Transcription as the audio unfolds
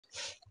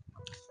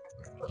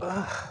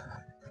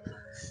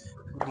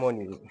Good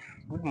morning.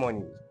 Good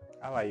morning.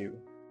 How are you?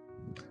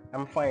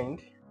 I'm fine.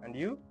 And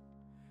you?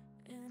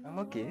 I'm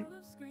okay.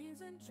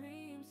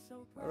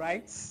 All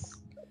right.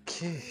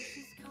 Okay.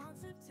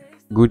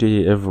 Good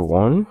day,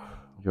 everyone.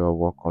 You're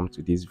welcome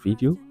to this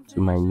video. To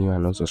my new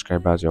and non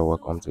subscribers, you're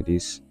welcome to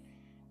this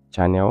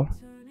channel.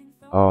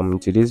 In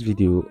today's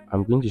video,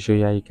 I'm going to show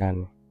you how you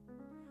can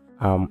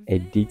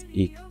edit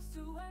a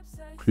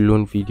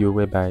clone video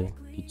whereby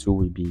the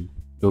two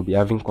they'll be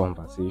having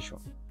conversation.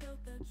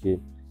 Okay.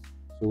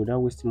 So without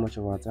wasting much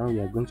of our time, we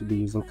are going to be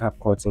using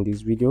CapCut in this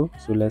video.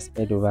 So let's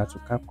head over to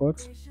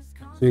CapCut.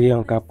 So here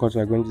on CapCut,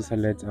 we are going to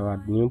select our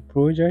new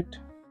project.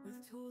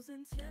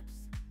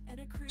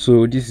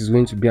 So this is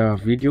going to be our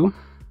video.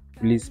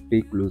 Please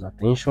pay close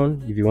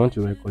attention. If you want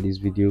to record this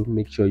video,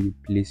 make sure you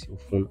place your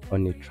phone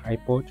on a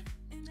tripod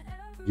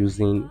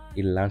using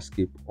a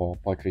landscape or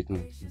portrait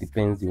mode. It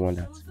depends the one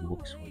that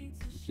works for you.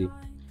 Okay.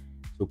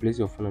 So place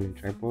your phone on a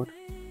tripod,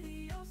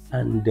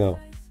 and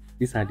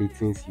these are the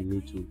things you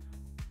need to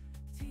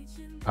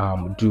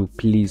do.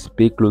 Please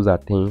pay close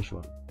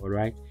attention. All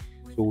right.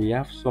 So we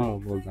have some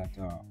of us that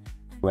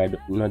well,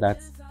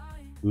 that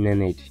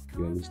learned.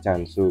 You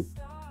understand? So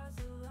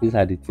these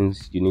are the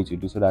things you need to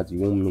do so that you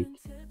won't make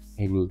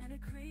any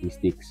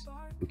mistakes.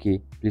 Okay.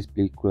 Please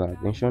pay close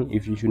attention.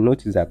 If you should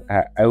notice that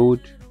I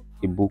hold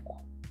a book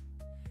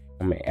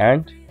on my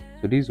hand,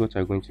 so this is what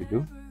you're going to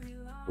do.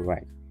 All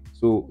right.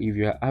 So if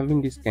you are having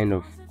this kind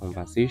of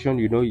conversation,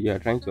 you are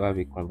trying to have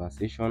a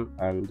conversation,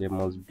 and there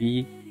must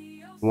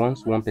be,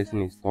 once one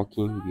person is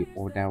talking, the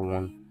other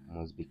one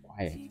must be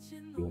quiet.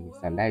 You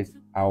understand? That is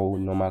how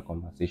normal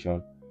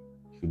conversation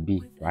should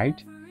be,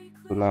 right?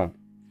 So now,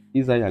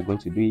 this is how you are going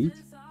to do it.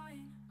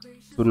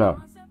 So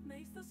now,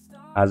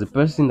 as a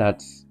person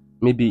that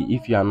maybe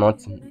if you are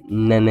not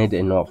learned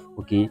enough,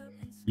 okay,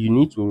 you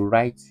need to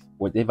write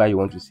whatever you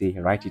want to say,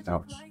 write it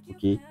out,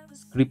 okay,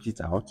 script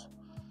it out.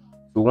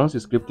 So once you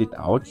script it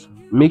out,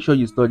 make sure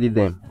you study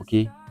them,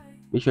 okay,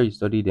 make sure you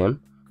study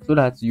them so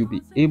that you'll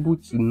be able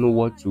to know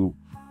what to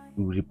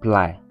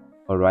reply,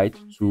 all right,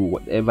 to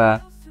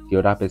whatever the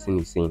other person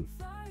is saying.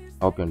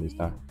 I hope you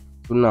understand.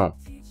 So now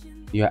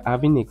you're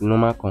having a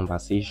normal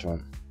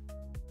conversation.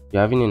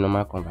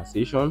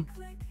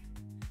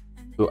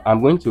 So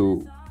I'm going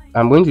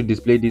to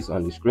display this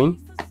on the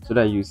screen so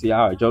that you see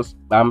how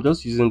I'm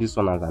just using this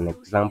one as an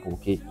example.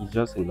 Okay, it's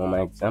just a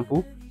normal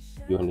example.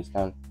 You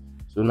understand?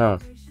 So now,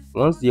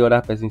 once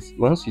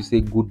you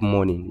say good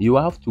morning, you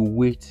have to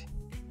wait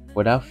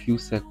for that few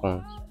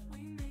seconds.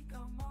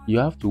 You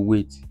have to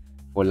wait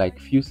for like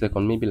few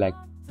seconds, maybe like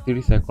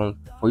 3 seconds,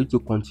 for you to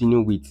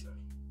continue with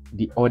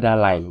the other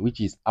line,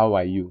 which is how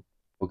are you?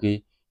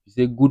 Okay, you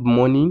say good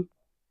morning.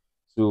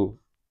 So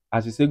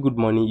as you say good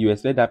morning, you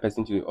expect that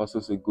person to also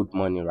say good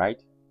morning, right?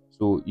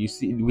 So you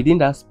see within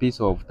that space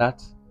that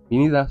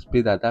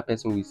that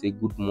person will say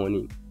good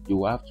morning, you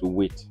will have to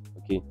wait.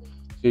 Okay,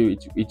 so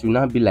it will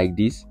not be like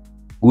this.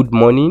 Good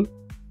morning,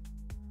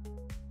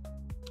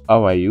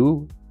 how are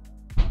you?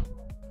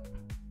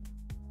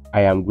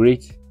 I am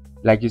great.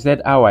 Like you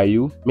said, how are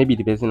you? Maybe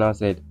the person now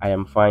said, I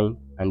am fine.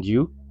 And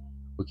you?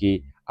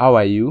 Okay, how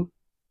are you?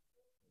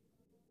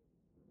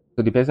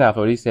 So the person have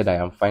already said, I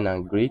am fine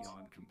and great.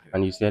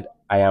 And you said,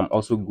 I am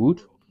also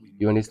good.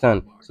 You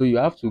understand? So you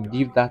have to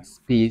give that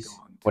space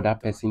for that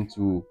person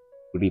to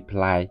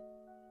reply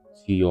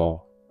to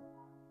your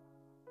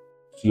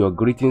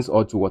greetings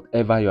or to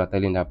whatever you are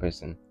telling that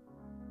person.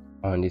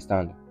 I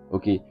understand.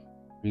 Okay,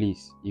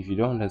 please, if you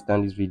don't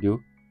understand this video,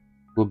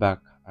 go back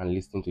and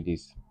listen to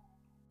this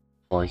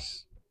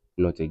voice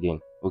note again.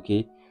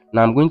 Okay,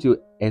 now I'm going to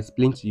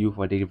explain to you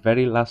for the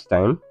very last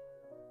time.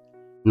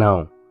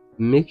 Now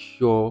make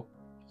sure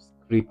you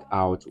script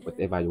out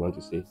whatever you want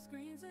to say.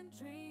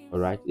 All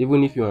right,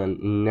 even if you are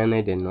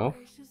learned enough,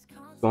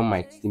 some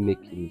might still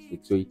make a mistake.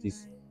 So it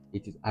is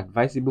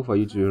advisable for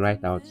you to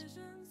write out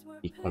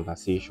a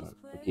conversation.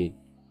 Okay,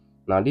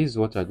 now this is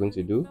what you're going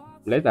to do.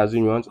 Let's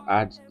assume you want to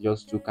add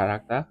just 2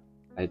 characters,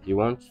 like you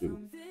want to,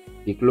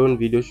 the clone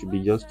video should be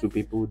just 2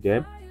 people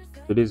there.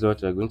 So this is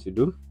what you're going to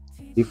do.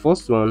 The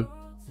first one,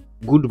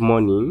 good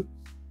morning,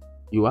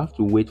 you have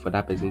to wait for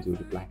that person to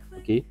reply.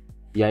 Okay,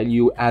 yeah,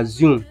 you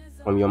assume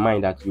from your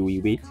mind that you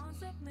will wait.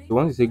 So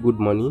once you say good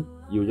morning,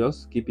 you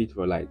just keep it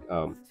for like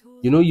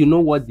you know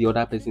what the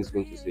other person is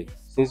going to say,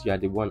 since you are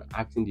the one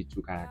acting the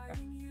 2 characters.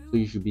 So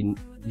you should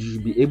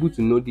be able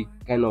to know the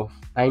kind of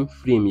time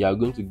frame you are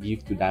going to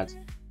give to that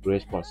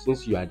response,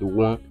 since you are the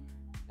one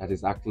that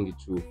is acting the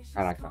 2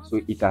 characters. So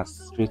it's as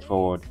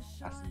straightforward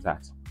as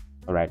that.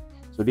 All right,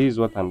 so this is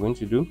what I'm going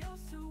to do.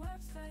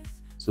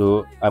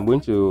 So I'm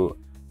going to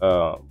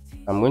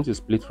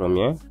split from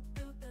here.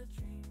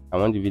 I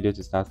want the video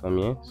to start from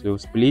here. So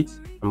split,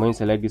 I'm going to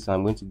select this one.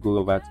 I'm going to go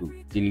over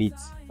to delete.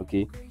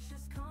 Okay,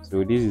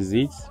 so this is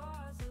it.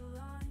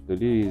 So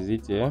this is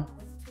it here.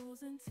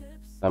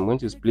 So I'm going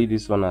to split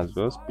this one as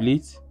well.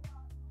 Split.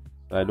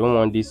 So I don't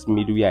want this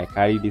middle where I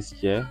carry this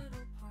chair.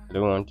 I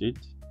don't want it.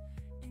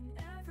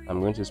 I'm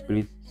going to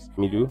split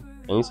middle.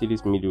 Can you see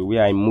this middle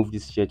where I move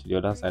this chair to the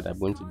other side? I'm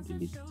going to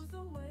delete it.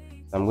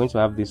 I'm going to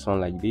have this one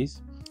like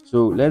this.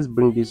 So let's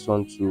bring this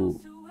one to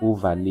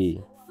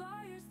overlay.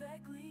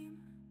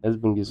 Let's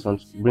bring this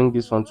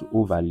one to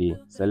overlay.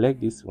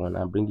 Select this one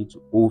and bring it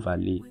to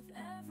overlay.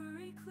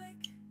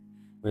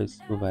 Where's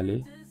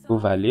overlay?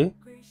 Overlay.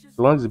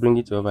 So once you bring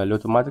it to overlay,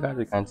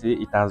 automatically you can see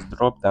it has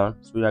dropped down.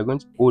 So you are going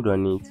to hold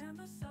on it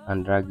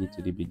and drag it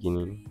to the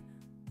beginning.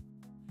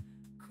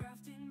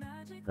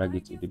 Drag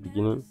it to the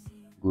beginning.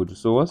 Good.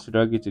 So once you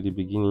drag it to the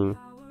beginning,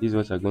 this is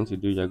what you're going to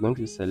do. You're going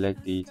to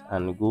select it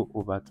and go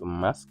over to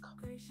mask.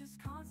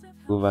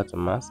 Go over to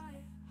mask.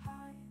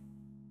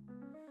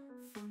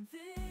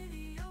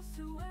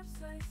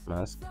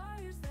 Mask.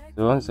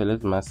 So once you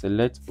select mask,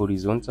 select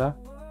horizontal.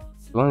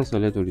 So once you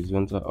select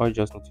horizontal, all you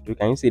just need to do,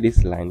 can you see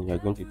this line? You're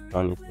going to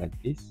turn it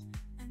like this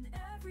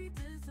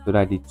so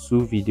that the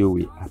two video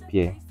will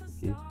appear.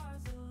 Okay.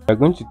 You're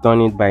going to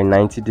turn it by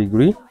 90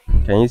 degree.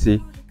 Can you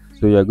see?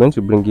 So you're going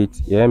to bring it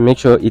here. Make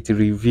sure it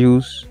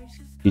reveals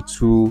the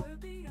two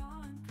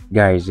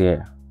guys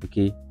here.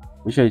 Okay.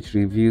 Make sure it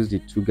reveals the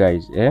two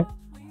guys here.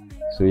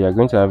 So you're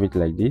going to have it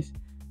like this.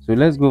 So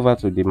let's go over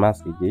to the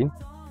mask again.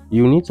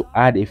 You need to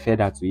add a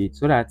feather to it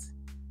so that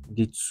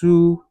the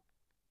two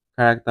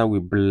character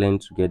will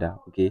blend together.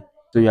 Okay.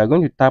 So you are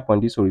going to tap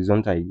on this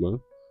horizontal again.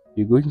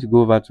 You're going to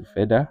go over to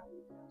feather.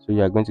 So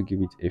you are going to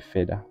give it a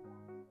feather.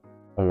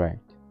 All right.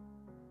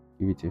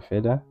 Give it a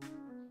feather.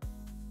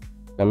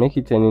 You can make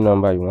it any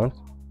number you want,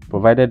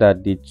 provided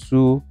that the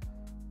two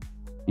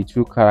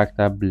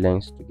character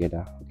blends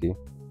together. Okay.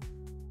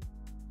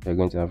 You're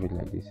going to have it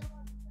like this.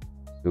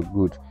 So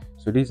good.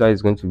 So this is how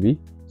it's going to be.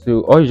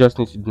 So all you just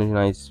need to do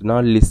now is to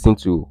now listen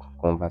to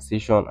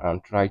conversation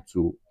and try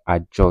to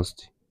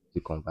adjust the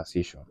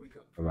conversation.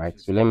 All right.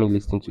 So let me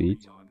listen to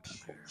it.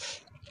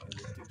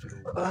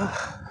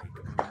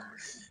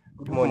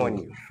 Good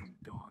morning.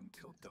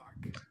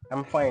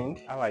 I'm fine.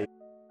 How are you?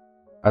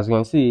 As you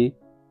can see,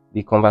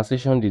 the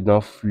conversation did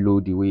not flow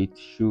the way it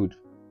should.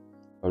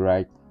 All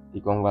right. The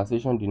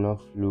conversation did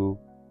not flow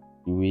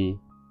the way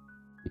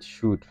it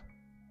should.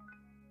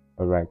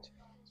 All right.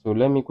 So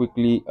let me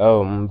quickly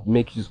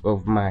make use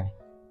of my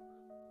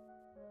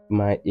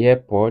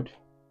AirPod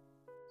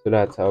so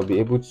that I'll be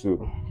able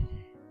to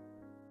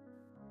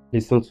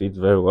listen to it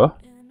very well.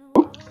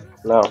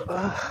 Now,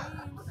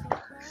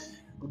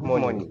 Good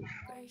morning.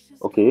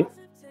 okay,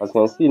 as you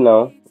can see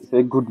now, it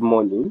says good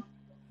morning.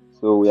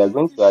 So we are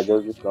going to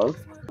adjust this one.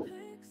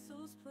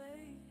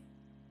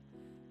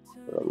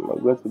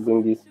 I'm going to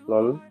bring this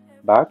one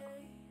back.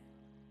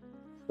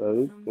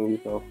 Sorry, bring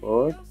this one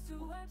forward.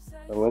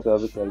 I'm going to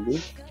have it like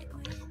this.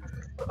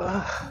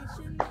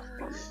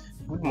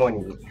 Good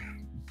morning.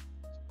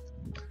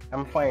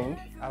 I'm fine.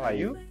 How are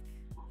you?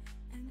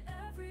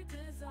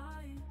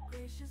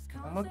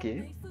 I'm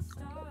okay.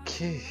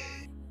 Okay.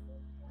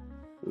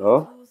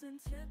 No.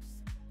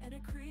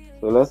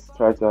 So let's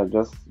try to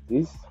adjust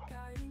this.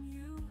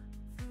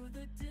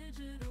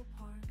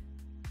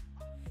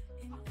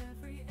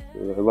 So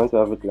we're going to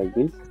have it like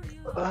this.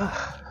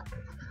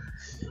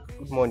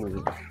 Good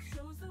morning.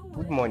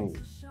 Good morning.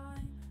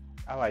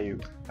 How are you?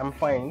 I'm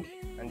fine.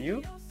 And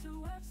you?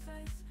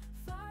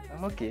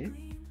 I'm okay.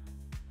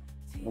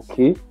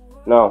 Okay.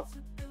 Now,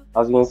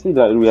 as you can see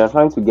that we are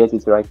trying to get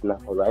it right now,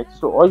 alright?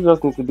 So all you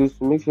just need to do is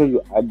to make sure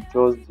you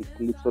adjust the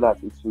clip so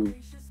that it will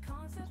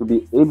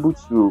be able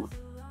to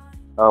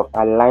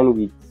align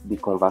with the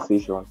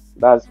conversation.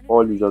 That's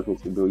all you just need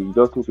to do. You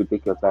just need to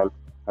take your time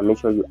and make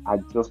sure you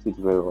adjust it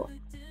very well.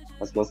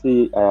 As you can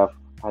see, I have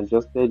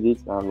adjusted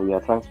it and we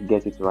are trying to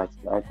get it right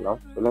now.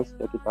 So let's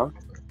check it out.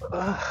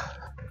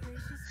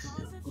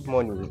 Good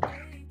morning.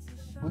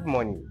 Good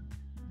morning.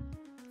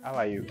 How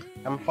are you?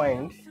 I'm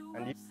fine.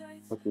 And you?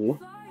 Okay.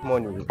 Good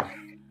morning.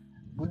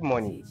 Good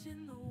morning.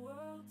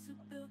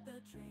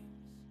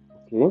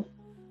 Okay.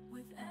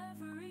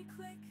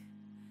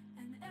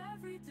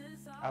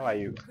 How are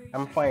you?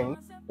 I'm fine.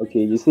 Okay.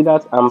 You see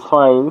that I'm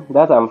fine.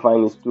 That I'm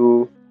fine is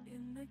too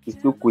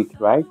quick,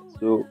 right?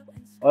 So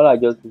all I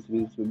just need to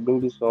do is to bring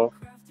this one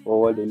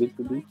forward a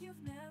little bit.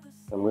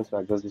 I'm going to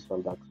adjust this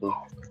one back. So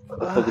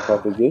let's check it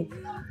out again.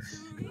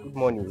 Good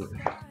morning.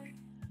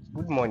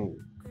 Good morning.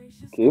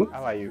 Okay.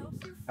 How are you?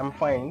 I'm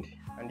fine.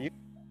 And you?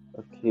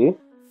 Okay.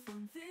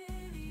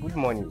 Good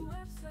morning.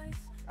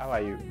 How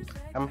are you?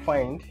 I'm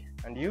fine.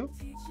 And you?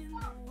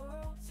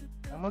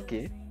 I'm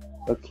okay.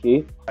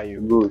 Okay. How are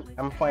you? Good.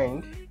 I'm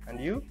fine. And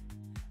you?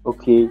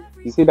 Okay.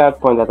 You see that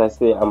point that I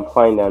say I'm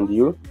fine and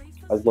you?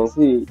 As you can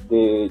see,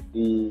 the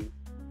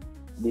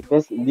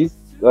person, this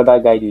other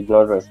guy did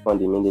not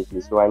respond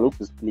immediately. So I need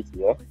to split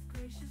here.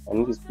 I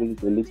need to split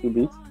it a little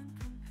bit.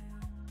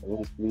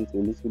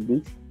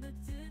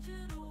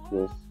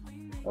 Yes.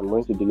 I'm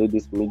going to delete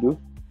this middle.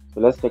 So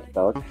let's check it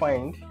out. I'm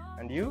fine.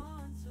 And you?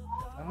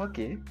 I'm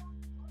okay.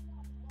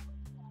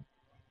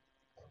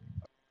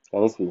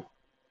 Can you see?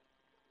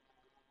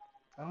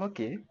 I'm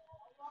okay.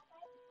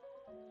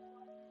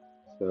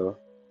 So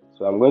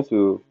I'm going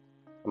to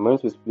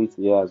split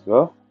here as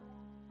well.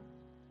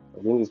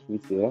 I'm going to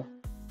split here.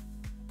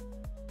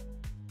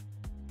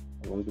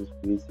 I'm going to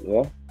split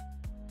here.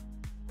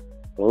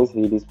 Can you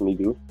see this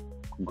middle?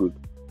 Good.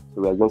 So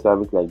we are going to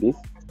have it like this.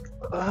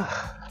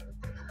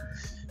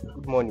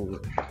 Good morning.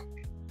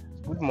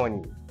 Good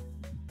morning.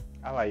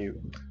 How are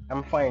you?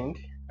 I'm fine.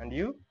 And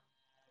you?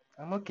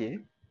 I'm okay.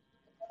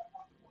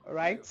 All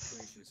right.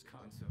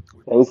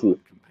 Can you see?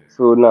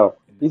 So now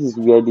this is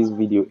where this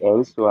video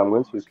ends. So I'm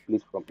going to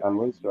split from. I'm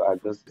going to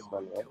adjust this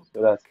one here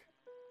so that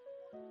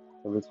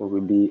everything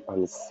will be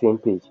on the same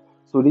page.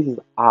 So this is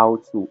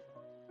how to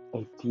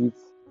edit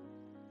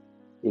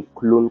a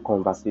clone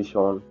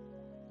conversation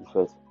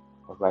effect.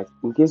 Alright.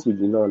 In case you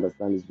do not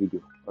understand this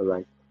video,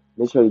 alright,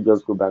 make sure you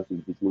just go back to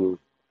the beginning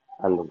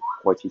and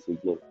watch it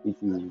again. It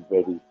is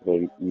very,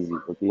 very easy.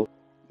 Okay.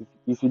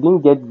 If you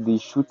didn't get the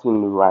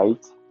shooting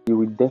right, you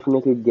will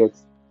definitely get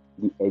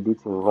the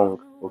editing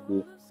wrong.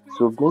 Okay.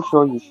 So make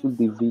sure you shoot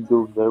the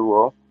video very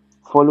well.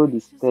 Follow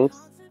the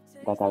steps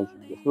that I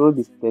follow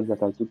the steps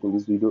that I took in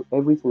this video.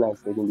 Everything I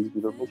said in this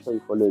video, make sure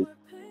you follow it.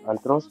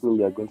 And trust me,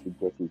 you are going to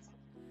get it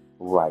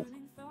right.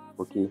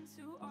 Okay.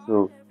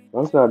 So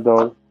once you are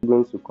done,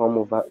 you're going to come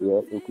over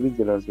here, increase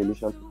the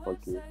resolution to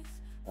 4K,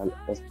 and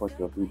export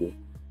your video.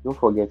 Don't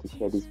forget to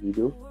share this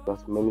video to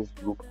as many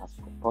groups as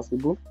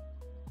possible.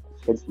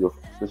 Share to your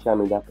social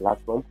media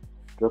platform,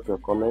 drop your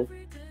comment,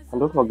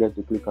 and don't forget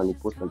to click on the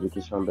post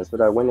notification bell so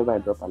that whenever I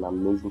drop an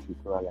amazing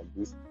tutorial like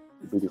this,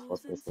 you'll be the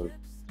first person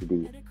to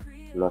be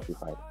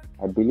notified.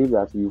 I believe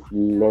that you've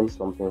learned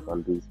something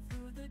from this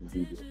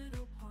video.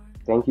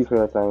 Thank you for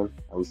your time.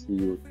 I will see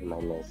you in my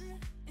next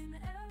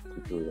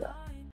tutorial.